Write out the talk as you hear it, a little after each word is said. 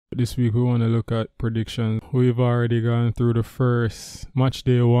This week we want to look at predictions. We've already gone through the first match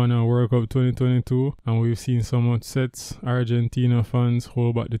day 1 of World Cup 2022 and we've seen some upsets. Argentina fans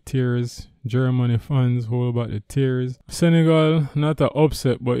hold back the tears. Germany fans hold back the tears. Senegal, not an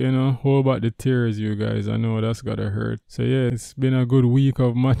upset, but hold back the tears, you guys. I know that's gotta hurt. So yeah, it's been a good week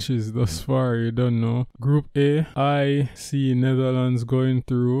of matches thus far, you don't know. Group A, I see Netherlands going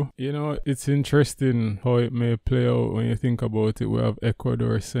through. It's interesting how it may play out when you think about it. We have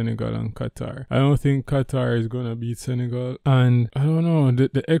Ecuador, Senegal, and Qatar. I don't think Qatar is gonna beat Senegal. And I don't know,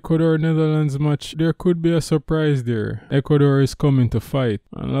 the Ecuador-Netherlands match, there could be a surprise there. Ecuador is coming to fight.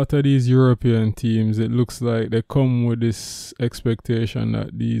 And a lot of these European teams, it looks like they come with this expectation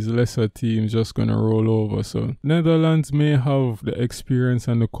that these lesser teams just gonna roll over. So Netherlands may have the experience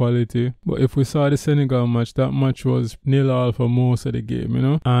and the quality, but if we saw the Senegal match, that match was 0-0 for most of the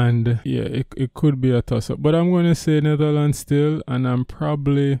game, and yeah, it could be a toss-up, but I'm gonna say Netherlands still, and I'm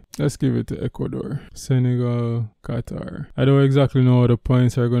probably, let's give it to Ecuador. Senegal, Qatar. I don't exactly know how the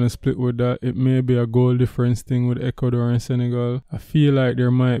points are gonna split with that. It may be a goal difference thing with Ecuador and Senegal. I feel like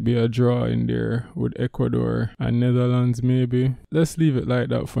there might be a draw in there with Ecuador and Netherlands maybe. Let's leave it like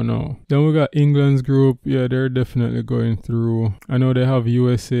that for now. Then we got England's group. Yeah, they're definitely going through. I know they have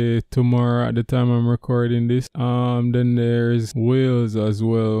USA tomorrow at the time I'm recording this. Then there's Wales as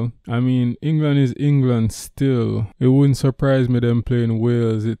well. I mean, England is England still. It wouldn't surprise me them playing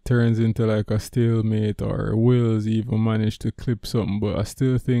Wales. It turns into like a stalemate, or Wales even manage to clip something, but I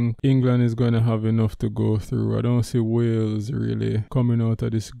still think England is going to have enough to go through. I don't see Wales really coming out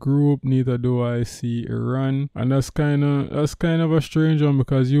of this group. Neither do I see Iran, and that's kind of a strange one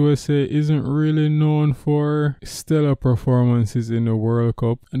because USA isn't really known for stellar performances in the World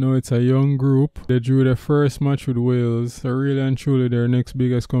Cup. I know it's a young group. They drew their first match with Wales, so really and truly their next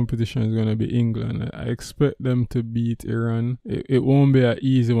biggest competition is going to be England. I expect them to beat Iran. It won't be an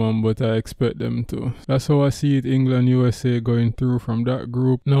easy one, but I expect them to. That's how I see it. England, USA going through from that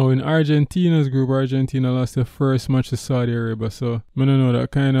group. Now in Argentina's group, Argentina lost their first match to Saudi Arabia, so I don't know,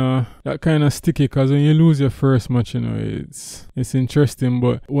 that kind of sticky, because when you lose your first match, it's interesting.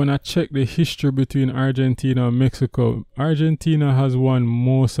 But when I check the history between Argentina and Mexico, Argentina has won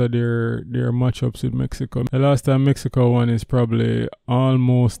most of their matchups with Mexico. The last time Mexico won is probably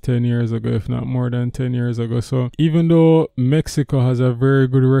almost 10 years ago, if not more than 10 years ago. So even though Mexico has a very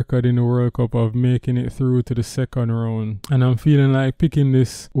good record in the World Cup of making it through to the second round, and I'm feeling like picking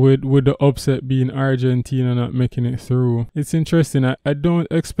this with the upset being Argentina not making it through, it's interesting. I don't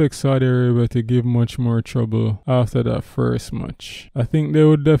expect Saudi Arabia to give much more trouble after that first match. I think there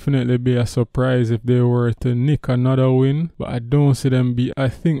would definitely be a surprise if they were to nick another win, but I don't see them be. I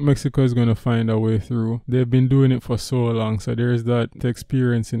think Mexico is going to find a way through. They've been doing it for so long, so there's that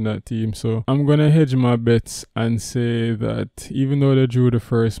experience in that team. So I'm going to hedge my bets and say that even though they drew the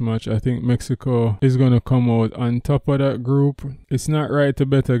first match, I think Mexico is going to come out on top of that group. It's not right to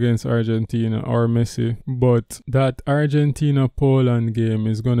bet against Argentina or Messi, but that Argentina-Poland game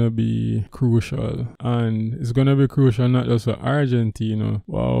is going to be crucial, and it's going to be crucial not just for Argentina,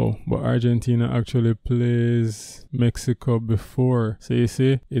 but Argentina actually plays Mexico before, so you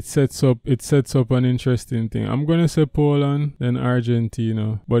see, it sets up an interesting thing. I'm going to say Poland, then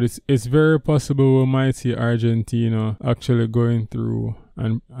Argentina, but it's very possible we might see Argentina actually going through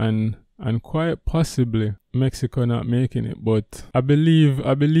and quite possibly Mexico not making it. But I believe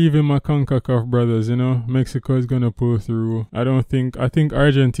in my CONCACAF brothers, Mexico is gonna pull through. I think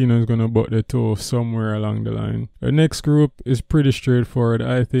Argentina is gonna butt the toe somewhere along the line. The next group is pretty straightforward.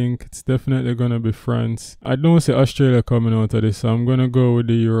 I think it's definitely gonna be France. I don't see Australia coming out of this, so I'm gonna go with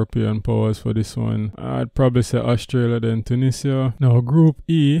the European powers for this one. I'd probably say Australia, then Tunisia. Now Group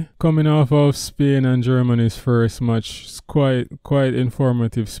E, coming off of Spain and Germany's first match, is quite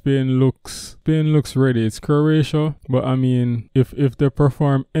informative. Spain looks ready. It's Croatia, but I mean, if they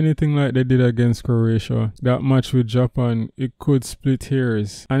perform anything like they did against Croatia, that match with Japan, it could split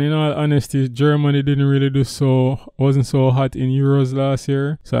hairs. And in all honesty, Germany wasn't so hot in Euros last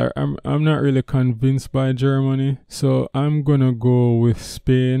year, so I'm not really convinced by Germany. So I'm gonna go with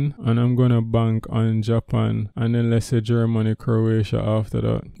Spain, and I'm gonna bank on Japan, and then let's say Germany, Croatia after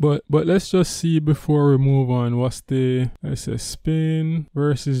that. But let's just see before we move on. Let's say Spain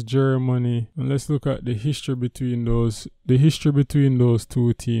versus Germany, and let's look at the history between those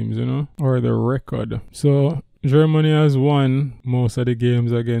two teams, or the record. So Germany has won most of the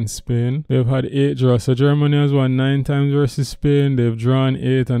games against Spain. They've had 8 draws. So Germany has won 9 times versus Spain. They've drawn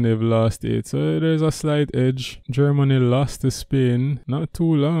 8 and they've lost 8. So there's a slight edge. Germany lost to Spain not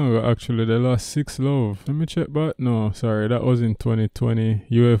too long ago, actually. They lost 6-love. Let me check back. No, sorry, that was in 2020.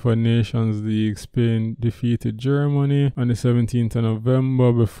 UEFA Nations League. Spain defeated Germany on the 17th of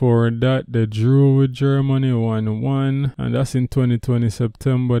November. Before that, they drew with Germany 1-1. And that's in 2020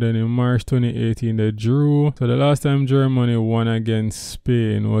 September. Then in March 2018, they drew. So the last time Germany won against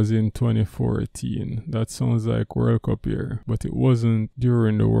Spain was in 2014. That sounds like World Cup year, but it wasn't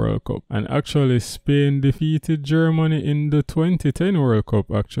during the World Cup. And actually, Spain defeated Germany in the 2010 World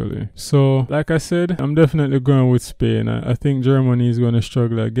Cup, actually. So, like I said, I'm definitely going with Spain. I think Germany is going to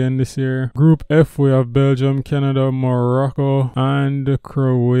struggle again this year. Group F, we have Belgium, Canada, Morocco, and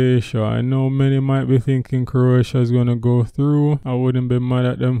Croatia. I know many might be thinking Croatia is going to go through. I wouldn't be mad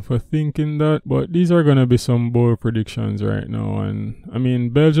at them for thinking that, but these are going to be some bold predictions right now. And I mean,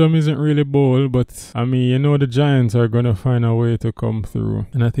 Belgium isn't really bold, but I mean, you know, the Giants are going to find a way to come through.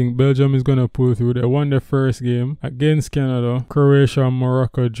 And I think Belgium is going to pull through. They won their first game against Canada. Croatia and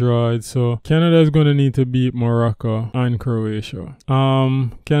Morocco drawed. So Canada is going to need to beat Morocco and Croatia.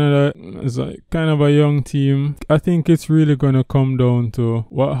 Canada is like kind of a young team. I think it's really going to come down to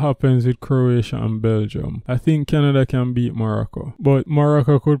what happens with Croatia and Belgium. I think Canada can beat Morocco, but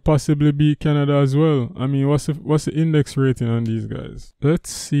Morocco could possibly beat Canada as well. I mean, what's the index rating on these guys? Let's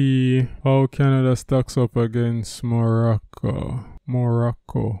see how Canada stacks up against Morocco.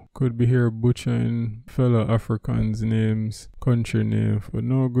 Morocco. Could be here butchering fellow Africans' names, country name for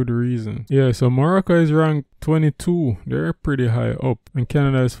no good reason. Yeah, so Morocco is ranked 22. They're pretty high up. And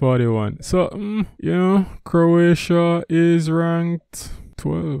Canada is 41. So, you know, Croatia is ranked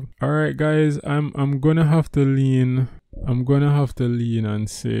 12. Alright guys, I'm gonna have to lean and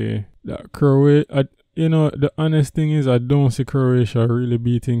say that Croatia, you know, the honest thing is I don't see Croatia really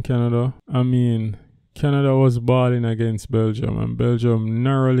beating Canada. I mean, Canada was balling against Belgium and Belgium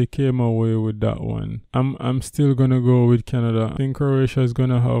narrowly came away with that one. I'm still gonna go with Canada. I think Croatia is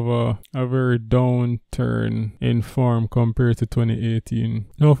gonna have a very downturn in form compared to 2018.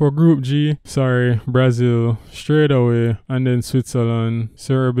 Now for Group G, Brazil straight away, and then Switzerland,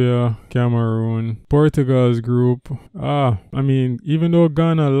 Serbia, Cameroon. Portugal's group. I mean, even though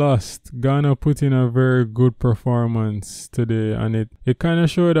Ghana lost, Ghana put in a very good performance today, and it kind of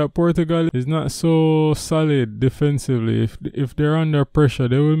showed that Portugal is not so solid defensively. If they're under pressure,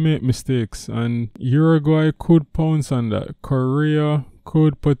 they will make mistakes, and Uruguay could pounce on that. Korea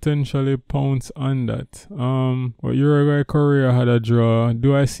could potentially pounce on that. But Uruguay, Korea had a draw.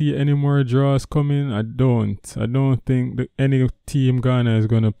 Do I see any more draws coming? I don't think that any team Ghana is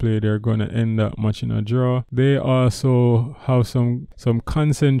gonna play, they're gonna end that much in a draw. They also have some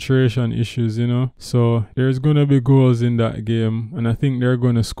concentration issues, you know. So there's gonna be goals in that game, and I think they're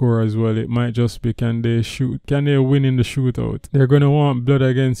gonna score as well. It might just be can they win in the shootout? They're gonna want blood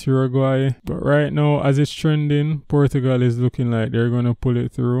against Uruguay. But right now, as it's trending, Portugal is looking like they're gonna pull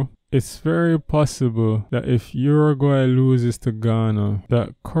it through. It's very possible that if Uruguay loses to Ghana,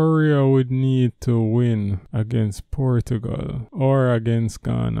 that Korea would need to win against Portugal or against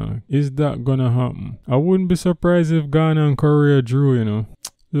Ghana. Is that gonna happen? I wouldn't be surprised if Ghana and Korea drew, you know.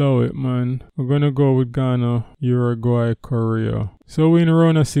 Love it, man. We're gonna go with Ghana, Uruguay, Korea. So we're in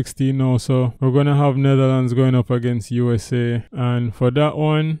round of 16 now, so we're gonna have Netherlands going up against USA. And for that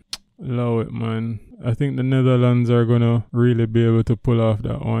one, love it, man. I think the Netherlands are gonna really be able to pull off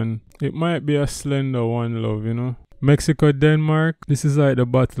that one. It might be a slender one, love, you know. Mexico, Denmark. This is like the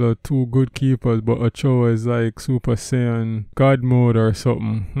battle of two good keepers, but Ochoa is like Super Saiyan God mode or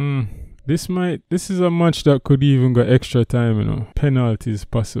something. This is a match that could even go extra time, you know. Penalties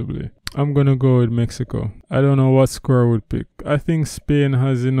possibly. I'm gonna go with Mexico. I don't know what score I would pick. I think Spain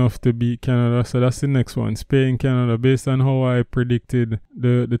has enough to beat Canada, so that's the next one. Spain, Canada, based on how I predicted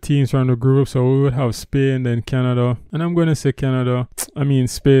the teams from the group. So we would have Spain, then Canada. And I'm gonna say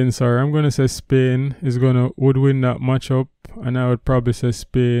Spain, sorry. I'm gonna say Spain would win that matchup. And I would probably say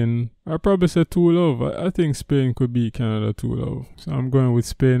Spain. I'd probably say 2-love. I think Spain could beat Canada 2-love. So I'm going with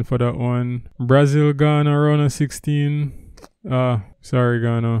Spain for that one. Brazil, Ghana, round of 16. Sorry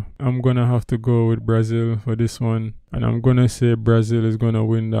Ghana. I'm gonna have to go with Brazil for this one. And I'm gonna say Brazil is gonna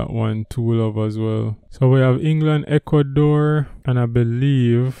win that one 2-love as well. So we have England, Ecuador, and I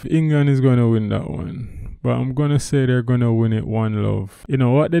believe England is gonna win that one. But I'm gonna say they're gonna win it 1-love. You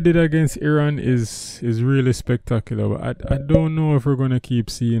know what they did against Iran is really spectacular. But I don't know if we're gonna keep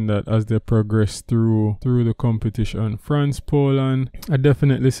seeing that as they progress through the competition. France, Poland. I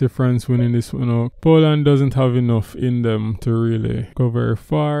definitely see France winning this one. Poland doesn't have enough in them to really go very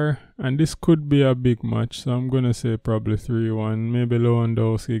far. And this could be a big match, so I'm going to say probably 3-1. Maybe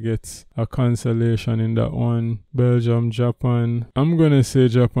Lewandowski gets a consolation in that one. Belgium, Japan. I'm going to say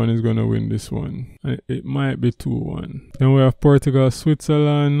Japan is going to win this one. It might be 2-1. Then we have Portugal,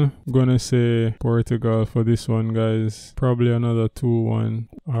 Switzerland. I'm going to say Portugal for this one, guys. Probably another 2-1.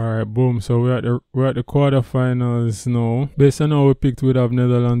 Alright, boom. So we're at the quarterfinals now. Based on how we picked, we'd have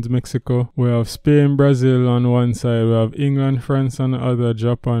Netherlands, Mexico. We have Spain, Brazil on one side. We have England, France on the other.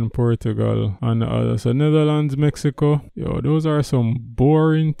 Japan, Portugal on the other. So Netherlands, Mexico. Yo, those are some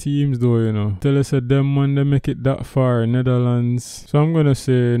boring teams though, you know. Tell us that them when they make it that far. Netherlands. So I'm gonna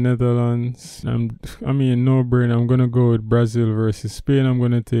say Netherlands. I mean, no brain. I'm gonna go with Brazil versus Spain. I'm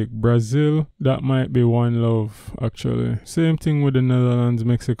gonna take Brazil. That might be 1-0 actually. Same thing with the Netherlands,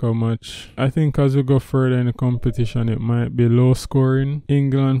 Mexico match. I think as we go further in the competition, it might be low scoring.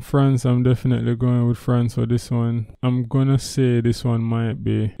 England, France. I'm definitely going with France for this one. I'm gonna say this one might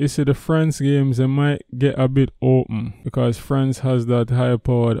be. You see, the France games, they might get a bit open because France has that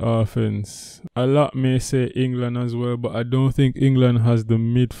high-powered offense. A lot may say England as well, but I don't think England has the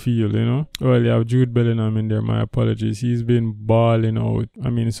midfield, you know. Well, you have Jude Bellingham in there, my apologies. He's been balling out. I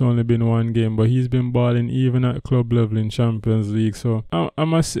mean, it's only been one game, but he's been balling even at club level in Champions League. So I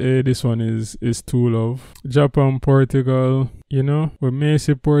must say this one is 2-0. Japan, Portugal. You know, we may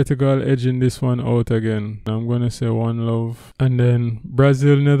see Portugal edging this one out again. I'm going to say 1-0. And then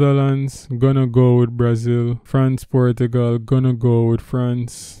Brazil, Netherlands, gonna go with Brazil. France, Portugal, gonna go with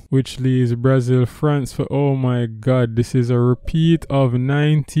France. Which leaves Brazil, France for, oh my God, this is a repeat of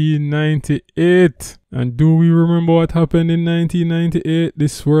 1998. And do we remember what happened in 1998?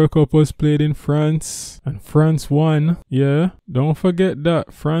 This World Cup was played in France. And France won. Yeah, don't forget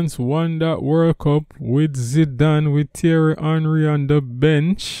that. France won that World Cup with Zidane, with Thierry Henry on the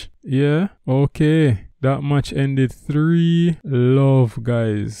bench. Yeah, okay. That match ended 3-0,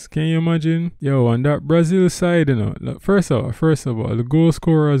 guys. Can you imagine? Yo, on that Brazil side, you know, like, first of all, the goal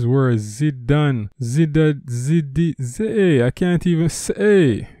scorers were Zidane, I can't even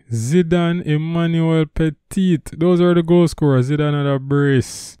say. Zidane, Emmanuel Petit. Those are the goal scorers. Zidane had a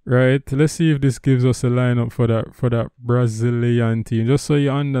brace. Right? Let's see if this gives us a lineup for that Brazilian team. Just so you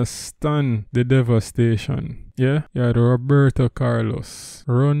understand the devastation. Yeah? Yeah, the Roberto Carlos.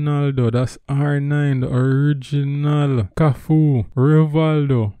 Ronaldo, that's R9, the original. Cafu,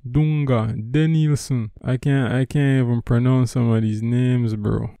 Rivaldo, Dunga, Denilson. I can't even pronounce some of these names,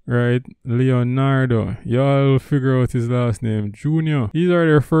 bro. Right? Leonardo. Y'all figure out his last name. Junior. These are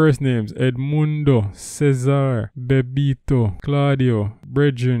their first names. Edmundo, Cesar, Bebito, Claudio,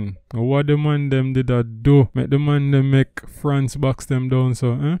 Bredgen. What the man them did that do? Make the man them make France box them down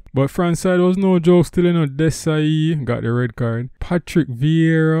so, But France side was no joke still, you know. Desai got the red card. Patrick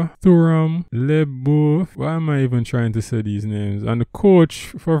Vieira, Thuram, Leboeuf. Why am I even trying to say these names? And the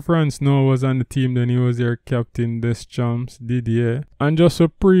coach for France now was on the team, then he was their captain, Deschamps, Didier. And just so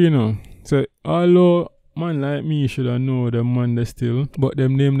pre, you know. So, although man like me should have know them man they still, but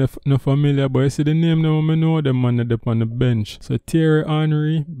them name no familiar. But you see the name them I know them man they on the bench. So Thierry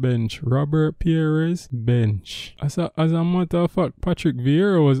Henry bench, Robert Pires bench. As a matter of fact, Patrick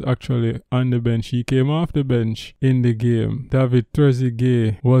Vieira was actually on the bench. He came off the bench in the game. David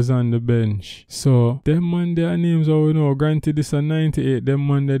Trezeguet was on the bench. So them man their names are we know. Granted this a 98. Them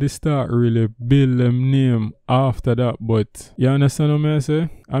man they start really build them name after that. But you understand what I say?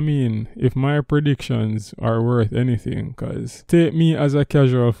 I mean, if my predictions are worth anything, cause take me as a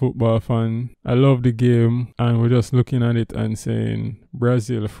casual football fan, I love the game and we're just looking at it and saying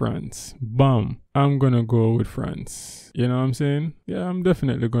Brazil, France, bam, I'm gonna go with France. You know what I'm saying? Yeah, I'm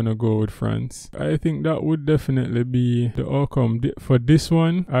definitely gonna go with France. I think that would definitely be the outcome. For this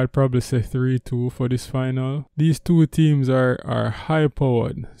one, I'd probably say 3-2 for this final. These two teams are high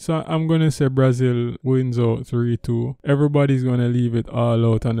powered. So I'm gonna say Brazil wins out 3-2. Everybody's gonna leave it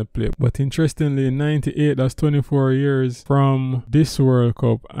all out on the plate. But interestingly, in 98, that's 24 years from this World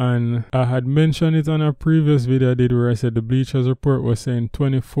Cup. And I had mentioned it on a previous video I did where I said the Bleachers Report was saying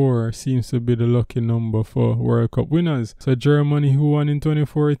 24 seems to be the lucky number for World Cup winners. So Germany, who won in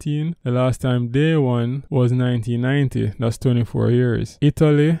 2014, the last time they won was 1990. That's 24 years.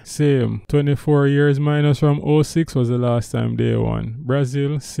 Italy, same. 24 years minus from 06 was the last time they won.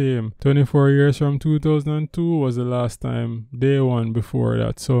 Brazil, same. 24 years from 2002 was the last time they won before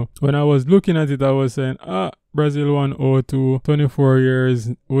that. So when I was looking at it, I was saying, Brazil won 02, 24 years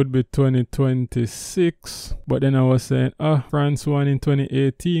would be 2026. But then I was saying, France won in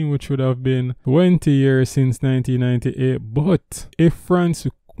 2018, which would have been 20 years since 1998. But if France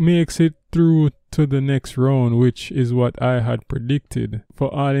makes it through to the next round, which is what I had predicted.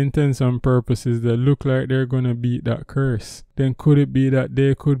 For all intents and purposes, they look like they're going to beat that curse. Then could it be that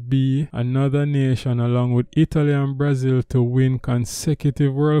they could be another nation along with Italy and Brazil to win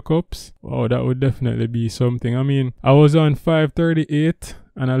consecutive World Cups? Oh, that would definitely be something. I mean, I was on 538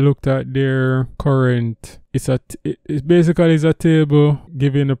 and I looked at their current. It's basically a table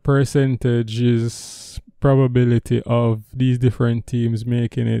giving the percentages probability of these different teams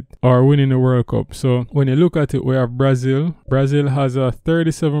making it or winning the World Cup. So when you look at it, we have Brazil. Brazil has a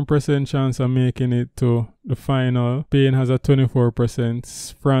 37% chance of making it to the final. Spain has a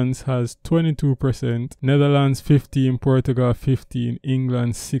 24%. France has 22%. Netherlands 15%. Portugal 15%.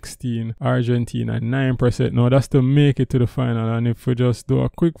 England 16%. Argentina 9%. Now that's to make it to the final. And if we just do a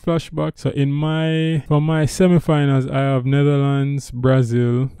quick flashback, so for my semi-finals, I have Netherlands,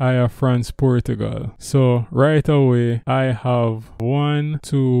 Brazil, I have France, Portugal. So right away, I have 1,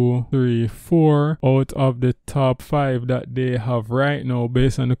 2, 3, 4 out of the top 5 that they have right now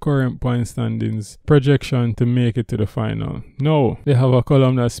based on the current point standings projection to make it to the final. Now, they have a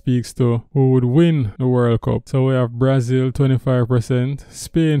column that speaks to who would win the World Cup. So we have Brazil 25%,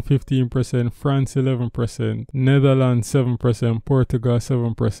 Spain 15%, France 11%, Netherlands 7%, Portugal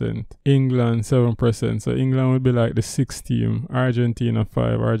 7%, England 7%. So England would be like the 6th team, Argentina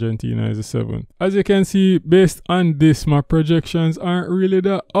 5, Argentina is the 7th. As you can see, based on this, my projections aren't really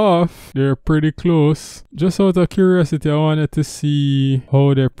that off. They're pretty close. Just out of curiosity, I wanted to see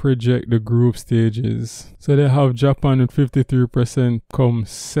how they project the group stages. So they have Japan with 53% come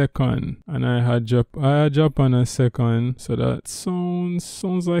second, and I had Japan as second, so that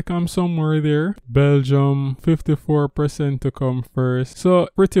sounds like I'm somewhere there. Belgium 54% to come first. So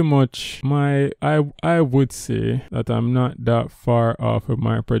pretty much I would say that I'm not that far off of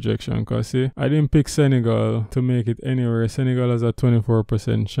my projection, because see, I didn't pick Senegal to make it anywhere. Senegal has a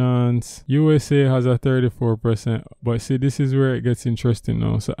 24% chance. USA has a 34%. But see, this is where it gets interesting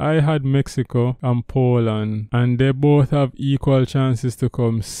now. So I had Mexico and Poland, and they both have equal chances to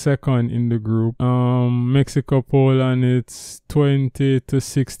come second in the group. Mexico, Poland, it's 20 to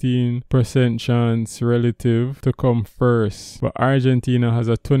 16% chance relative to come first, but Argentina has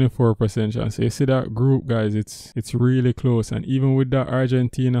a 24% chance. So you see that group, guys, it's really close, and even with that,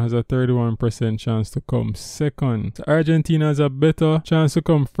 Argentina has a 31% chance to come second. So Argentina has a better chance to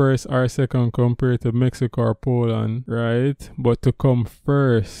come first or second compared to Mexico or Poland, right? But to come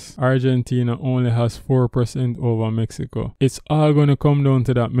first, Argentina only has 4% over Mexico. It's all going to come down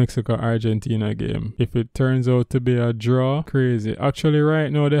to that Mexico-Argentina game. If it turns out to be a draw, crazy. Actually,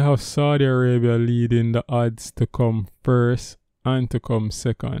 right now, they have Saudi Arabia leading the odds to come first and to come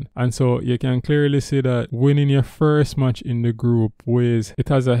second. And so you can clearly see that winning your first match in the group it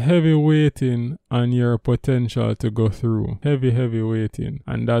has a heavy weighting on your potential to go through. Heavy weighting.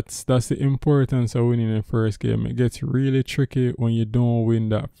 And that's the importance of winning the first game. It gets really tricky when you don't win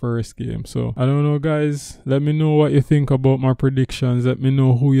that first game. So I don't know, guys. Let me know what you think about my predictions. Let me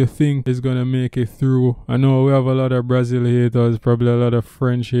know who you think is gonna make it through. I know we have a lot of Brazil haters, probably a lot of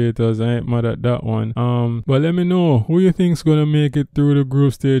French haters. I ain't mad at that one. But let me know who you think's gonna make it through the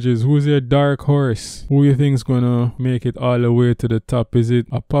group stages. Who's your dark horse? Who you think's gonna make it all the way to the top? Is it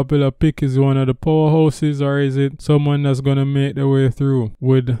a popular pick? Is one of the powerhouses, or is it someone that's gonna make their way through?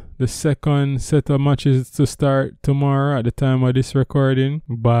 With the second set of matches to start tomorrow at the time of this recording,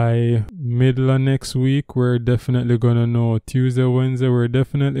 by middle of next week, we're definitely gonna know. Tuesday, Wednesday, we're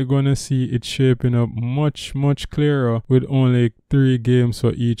definitely gonna see it shaping up much clearer with only 3 games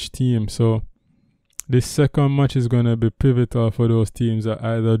for each team. So this second match is going to be pivotal for those teams that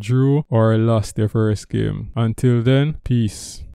either drew or lost their first game. Until then, peace.